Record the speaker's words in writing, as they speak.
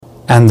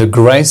And the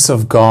grace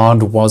of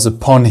God was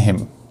upon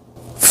him,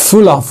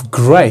 full of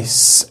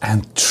grace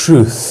and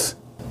truth.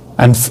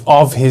 And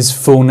of his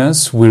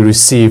fullness we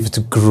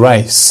received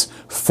grace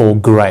for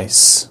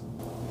grace.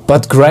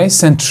 But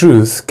grace and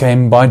truth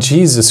came by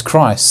Jesus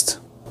Christ,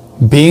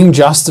 being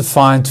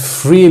justified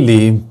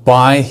freely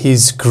by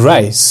his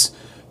grace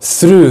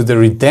through the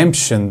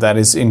redemption that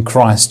is in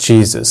Christ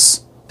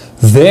Jesus.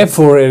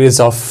 Therefore it is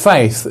of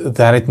faith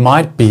that it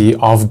might be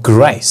of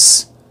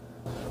grace.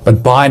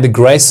 But by the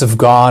grace of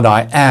God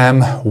I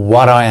am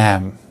what I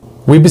am.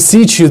 We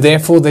beseech you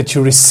therefore that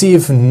you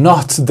receive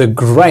not the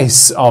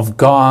grace of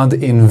God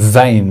in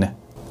vain.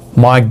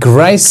 My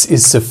grace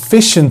is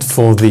sufficient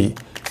for thee,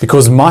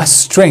 because my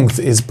strength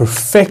is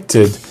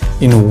perfected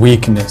in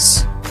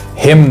weakness.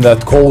 Him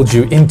that called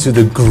you into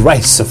the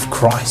grace of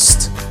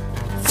Christ.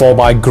 For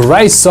by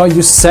grace are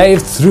you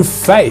saved through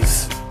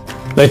faith.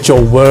 Let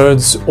your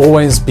words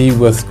always be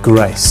with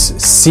grace,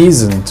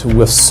 seasoned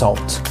with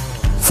salt.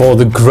 For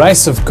the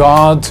grace of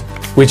God,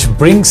 which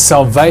brings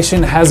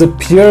salvation, has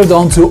appeared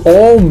unto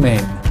all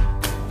men,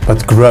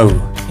 but grow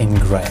in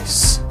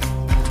grace.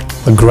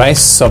 The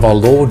grace of our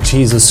Lord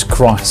Jesus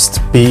Christ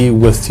be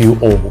with you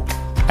all.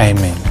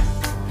 Amen.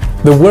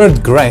 The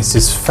word grace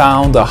is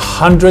found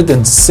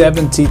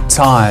 170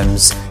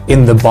 times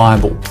in the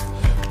Bible.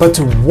 But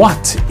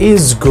what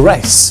is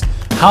grace?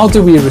 How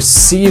do we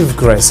receive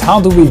grace?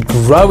 How do we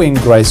grow in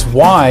grace?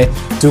 Why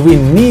do we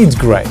need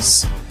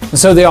grace? And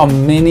so there are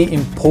many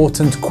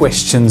important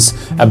questions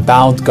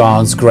about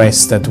God's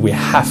grace that we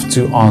have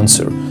to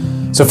answer.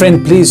 So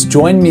friend, please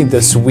join me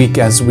this week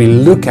as we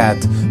look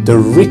at the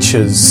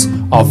riches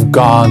of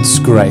God's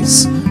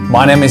grace.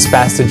 My name is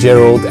Pastor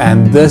Gerald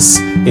and this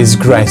is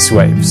Grace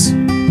Waves.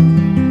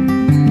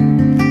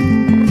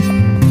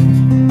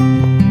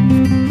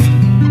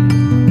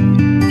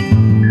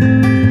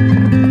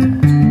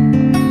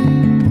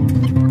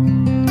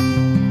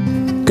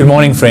 Good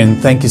morning, friend.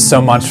 Thank you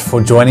so much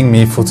for joining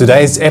me for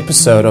today's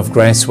episode of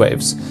Grace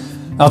Waves.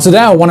 Now, today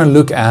I want to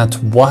look at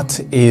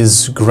what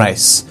is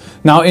grace.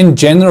 Now, in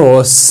general,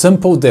 a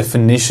simple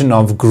definition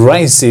of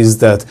grace is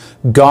that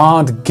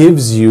God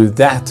gives you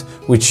that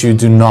which you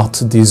do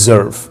not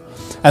deserve.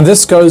 And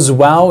this goes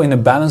well in a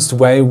balanced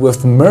way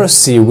with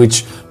mercy,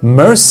 which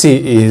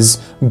mercy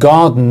is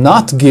God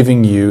not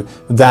giving you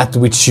that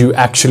which you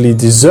actually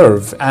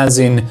deserve, as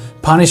in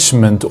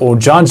punishment or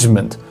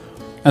judgment.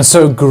 And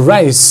so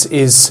grace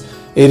is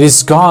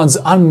God's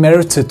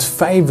unmerited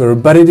favor,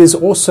 but it is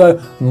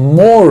also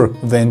more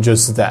than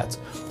just that.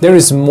 There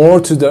is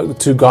more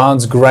to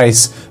God's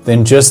grace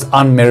than just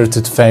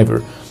unmerited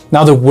favor.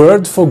 Now the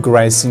word for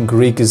grace in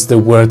Greek is the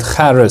word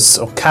charis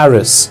or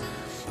charis.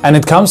 And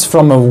it comes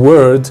from a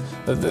word,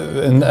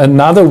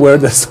 another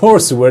word, a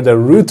source word, a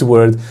root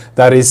word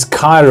that is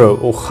chairo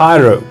or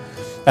chairo.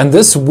 And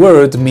this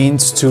word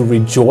means to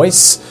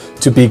rejoice,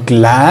 to be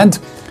glad,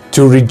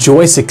 to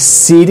rejoice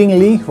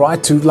exceedingly,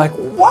 right? To like,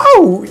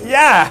 wow,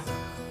 yeah!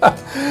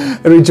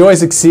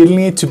 Rejoice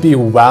exceedingly, to be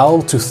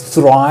well, to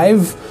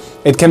thrive.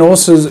 It can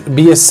also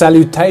be a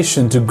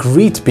salutation to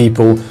greet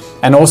people.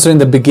 And also in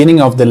the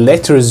beginning of the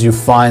letters you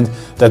find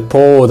that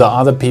Paul or the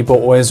other people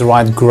always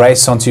write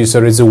grace unto you.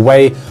 So it's a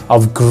way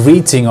of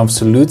greeting, of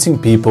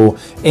saluting people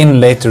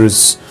in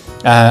letters.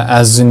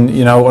 As in,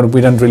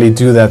 we don't really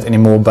do that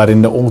anymore, but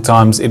in the old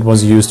times it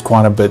was used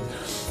quite a bit.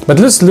 But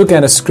let's look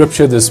at a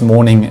scripture this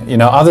morning,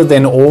 other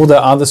than all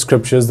the other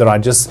scriptures that I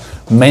just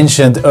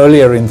mentioned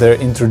earlier in the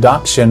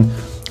introduction.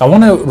 I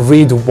want to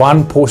read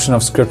one portion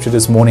of scripture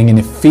this morning in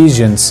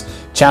Ephesians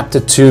chapter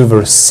 2,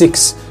 verse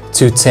 6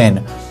 to 10.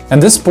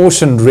 And this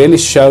portion really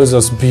shows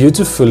us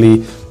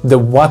beautifully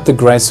what the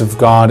grace of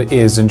God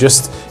is, and it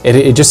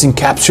just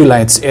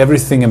encapsulates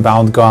everything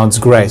about God's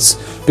grace.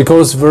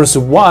 Because verse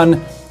 1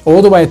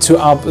 all the way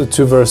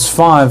to verse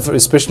 5,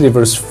 especially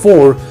verse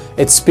 4,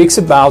 it speaks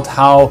about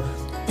how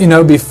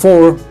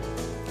before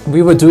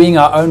we were doing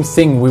our own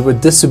thing, we were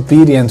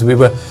disobedient, we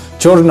were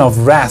children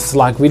of wrath,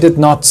 like we did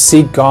not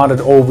seek God at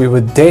all, we were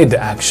dead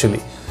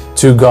actually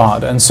to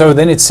God. And so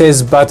then it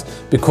says, but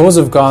because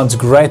of God's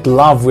great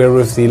love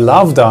wherewith He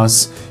loved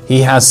us,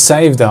 He has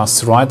saved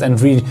us, right?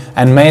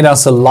 And made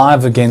us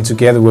alive again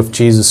together with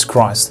Jesus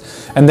Christ.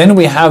 And then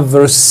we have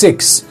verse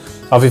 6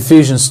 of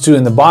Ephesians 2,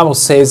 and the Bible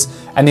says,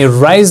 and He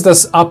raised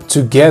us up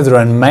together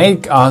and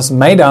made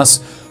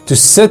us to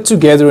sit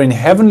together in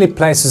heavenly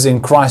places in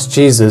Christ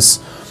Jesus,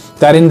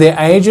 that in the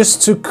ages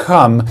to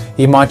come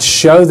He might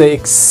show the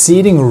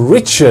exceeding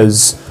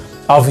riches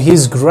of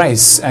His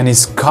grace and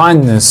His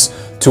kindness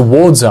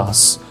towards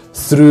us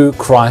through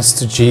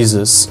Christ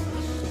Jesus.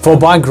 For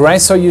by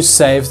grace are you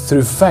saved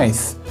through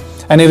faith,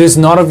 and it is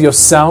not of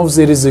yourselves,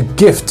 it is a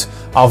gift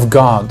of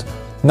God,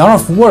 not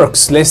of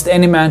works, lest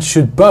any man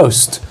should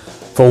boast.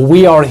 For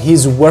we are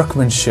His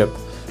workmanship,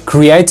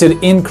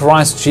 created in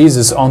Christ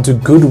Jesus unto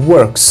good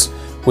works,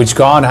 which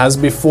God has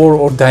before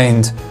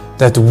ordained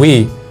that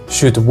we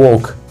should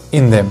walk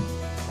in them.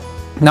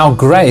 Now,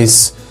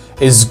 grace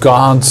is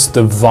God's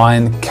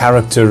divine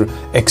character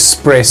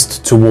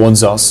expressed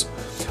towards us.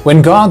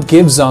 When God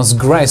gives us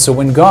grace, or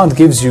when God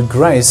gives you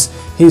grace,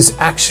 He's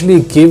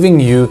actually giving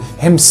you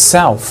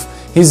Himself.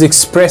 He's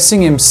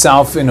expressing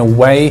Himself in a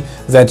way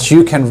that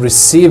you can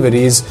receive it.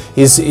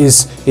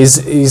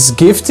 He's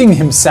gifting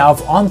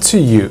Himself onto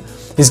you.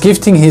 He's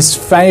gifting His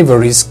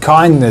favor, His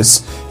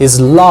kindness, His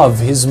love,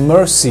 His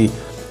mercy,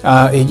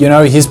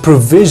 His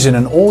provision,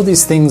 and all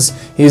these things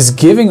He's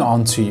giving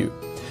onto you.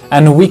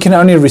 And we can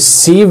only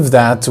receive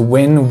that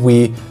when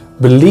we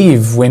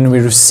believe, when we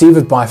receive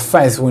it by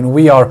faith, when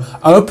we are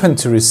open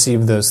to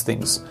receive those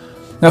things.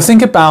 Now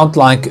think about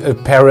like a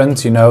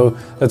parent,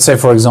 let's say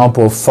for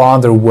example a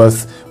father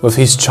with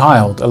his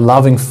child, a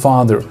loving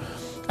father.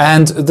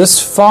 And this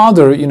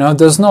father,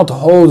 does not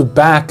hold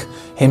back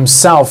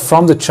himself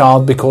from the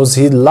child because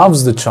he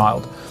loves the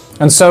child.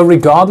 And so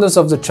regardless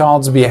of the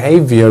child's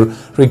behavior,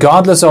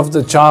 regardless of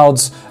the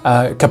child's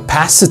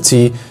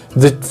capacity,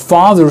 the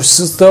father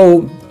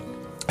still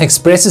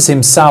expresses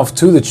himself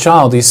to the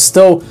child. He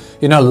still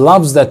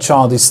loves that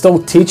child. He still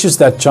teaches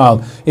that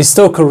child. He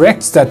still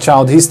corrects that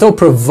child. He still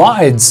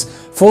provides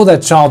for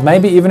that child.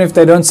 Maybe even if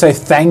they don't say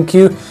thank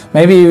you,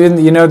 maybe even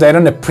they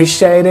don't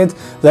appreciate it.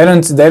 They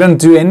don't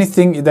do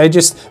anything. They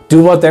just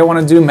do what they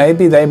want to do.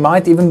 Maybe they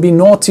might even be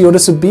naughty or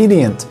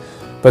disobedient.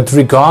 But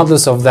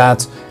regardless of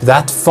that,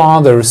 that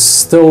father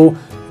still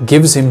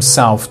gives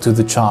himself to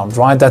the child,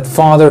 right? That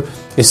father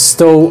is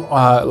still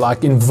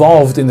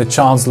involved in the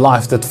child's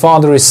life. That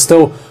father is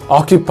still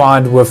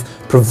occupied with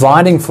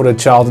providing for the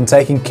child and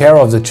taking care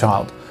of the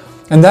child.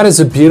 And that is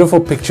a beautiful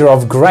picture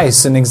of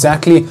grace and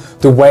exactly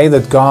the way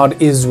that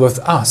God is with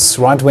us,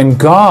 right? When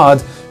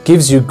God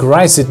gives you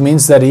grace, it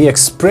means that He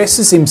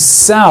expresses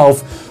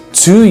Himself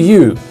to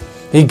you.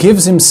 He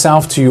gives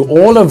Himself to you,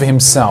 all of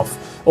Himself,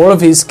 all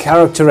of His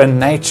character and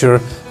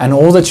nature, and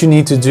all that you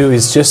need to do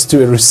is just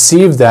to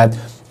receive that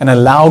and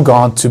allow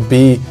God to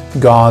be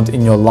God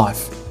in your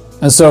life.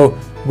 And so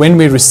when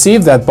we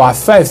receive that by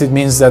faith, it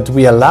means that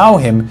we allow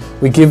Him,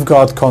 we give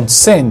God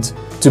consent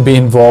to be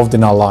involved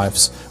in our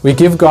lives. We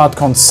give God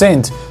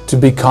consent to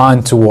be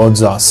kind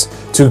towards us,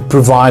 to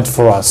provide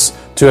for us,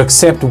 to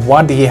accept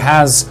what He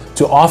has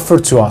to offer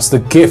to us, the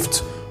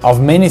gift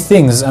of many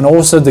things, and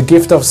also the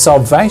gift of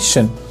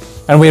salvation.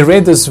 And we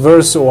read this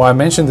verse, or I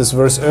mentioned this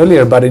verse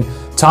earlier, but in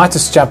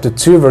Titus chapter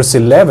 2 verse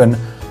 11,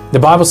 the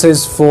Bible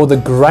says, "For the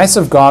grace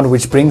of God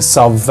which brings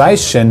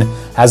salvation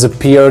has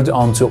appeared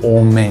unto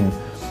all men."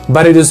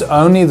 But it is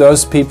only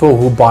those people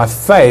who by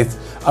faith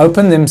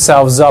open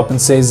themselves up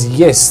and says,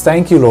 "Yes,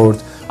 thank you, Lord.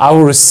 I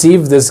will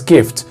receive this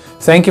gift.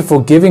 Thank you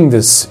for giving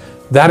this."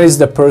 That is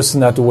the person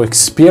that will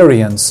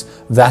experience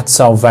that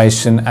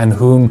salvation and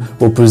whom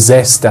will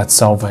possess that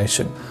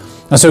salvation.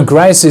 And so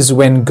grace is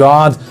when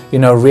God,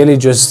 really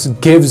just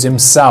gives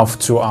Himself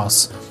to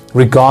us,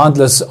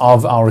 regardless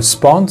of our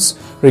response,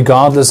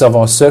 regardless of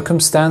our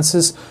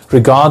circumstances,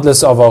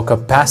 regardless of our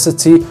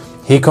capacity.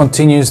 He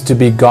continues to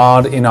be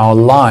God in our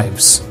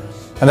lives.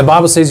 And the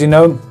Bible says,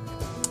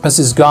 this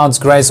is God's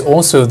grace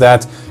also,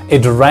 that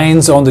it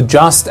rains on the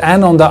just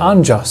and on the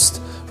unjust.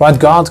 Right?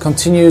 God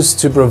continues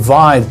to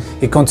provide.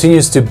 He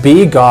continues to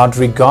be God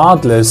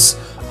regardless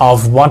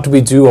of what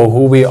we do or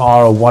who we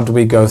are or what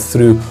we go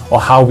through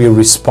or how we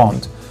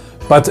respond.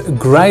 But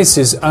grace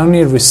is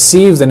only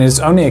received and is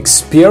only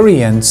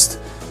experienced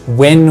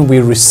when we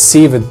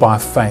receive it by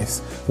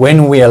faith,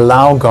 when we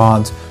allow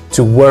God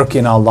to work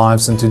in our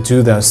lives and to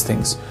do those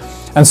things.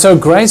 And so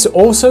grace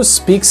also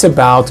speaks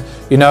about,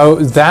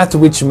 that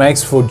which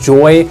makes for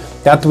joy,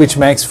 that which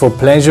makes for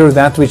pleasure,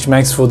 that which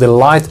makes for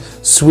delight,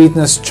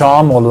 sweetness,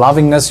 charm, or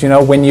lovingness.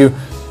 When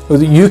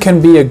you can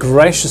be a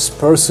gracious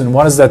person.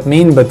 What does that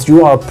mean? But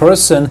you are a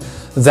person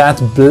that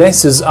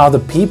blesses other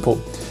people.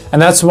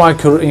 And that's why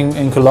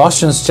in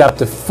Colossians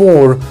chapter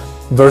 4,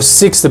 verse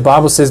 6, the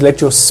Bible says,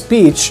 "Let your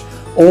speech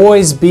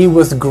always be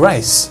with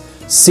grace,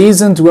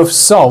 seasoned with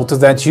salt,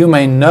 that you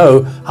may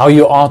know how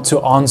you ought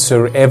to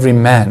answer every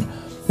man."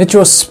 Let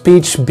your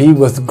speech be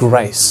with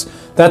grace.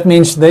 That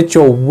means let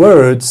your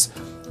words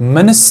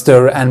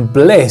minister and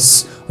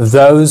bless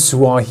those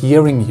who are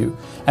hearing you.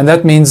 And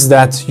that means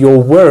that your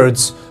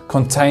words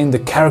contain the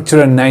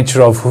character and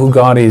nature of who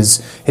God is.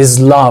 His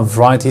love,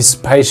 right? His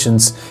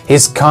patience,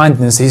 His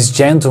kindness, His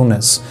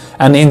gentleness.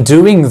 And in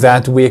doing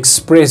that, we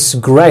express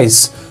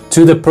grace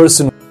to the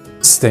person who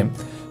needs them.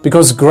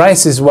 Because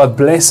grace is what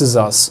blesses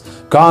us.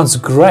 God's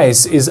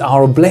grace is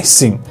our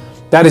blessing.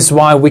 That is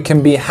why we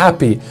can be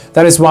happy.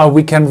 That is why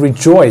we can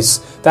rejoice.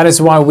 That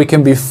is why we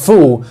can be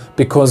full,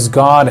 because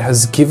God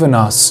has given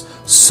us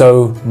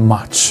so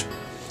much.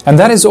 And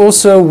that is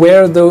also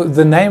where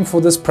the name for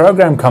this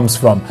program comes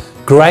from.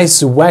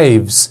 Grace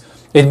Waves.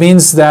 It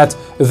means that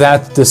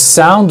the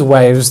sound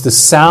waves, the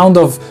sound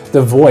of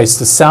the voice,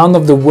 the sound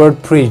of the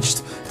word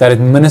preached, that it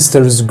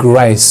ministers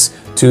grace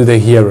to the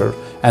hearer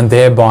and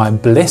thereby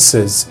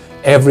blesses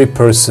every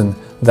person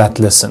that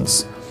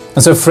listens.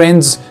 And so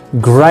friends,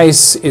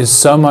 grace is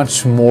so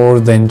much more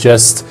than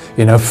just,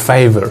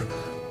 favor.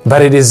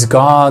 But it is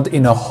God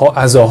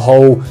as a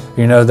whole,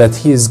 that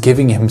He is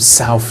giving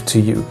Himself to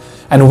you.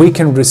 and we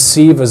can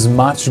receive as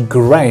much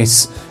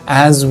grace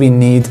as we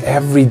need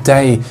every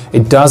day.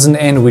 It doesn't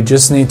end. We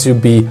just need to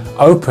be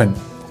open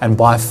and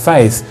by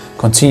faith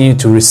continue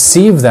to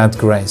receive that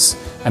grace,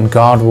 and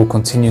God will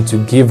continue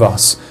to give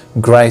us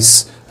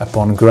grace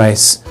upon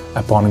grace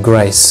upon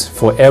grace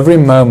for every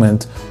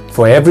moment,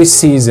 for every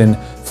season,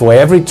 for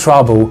every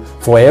trouble,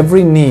 for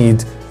every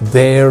need.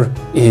 There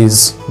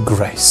is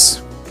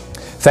grace.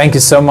 Thank you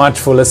so much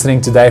for listening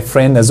today,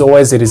 friend. As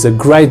always, it is a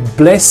great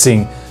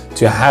blessing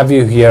to have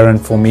you here and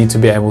for me to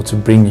be able to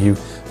bring you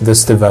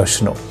this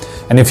devotional.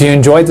 And if you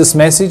enjoyed this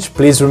message,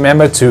 please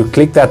remember to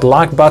click that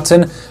like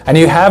button. And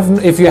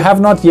if you have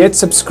not yet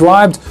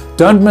subscribed,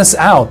 don't miss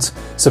out.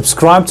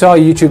 Subscribe to our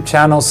YouTube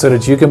channel so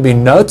that you can be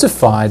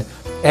notified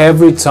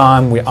every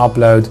time we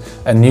upload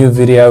a new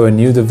video, a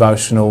new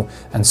devotional,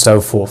 and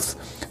so forth.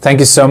 Thank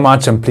you so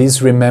much, and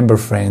please remember,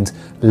 friend,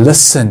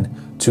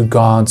 listen to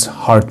God's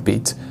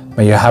heartbeat.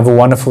 May you have a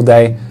wonderful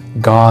day.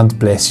 God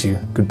bless you.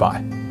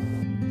 Goodbye.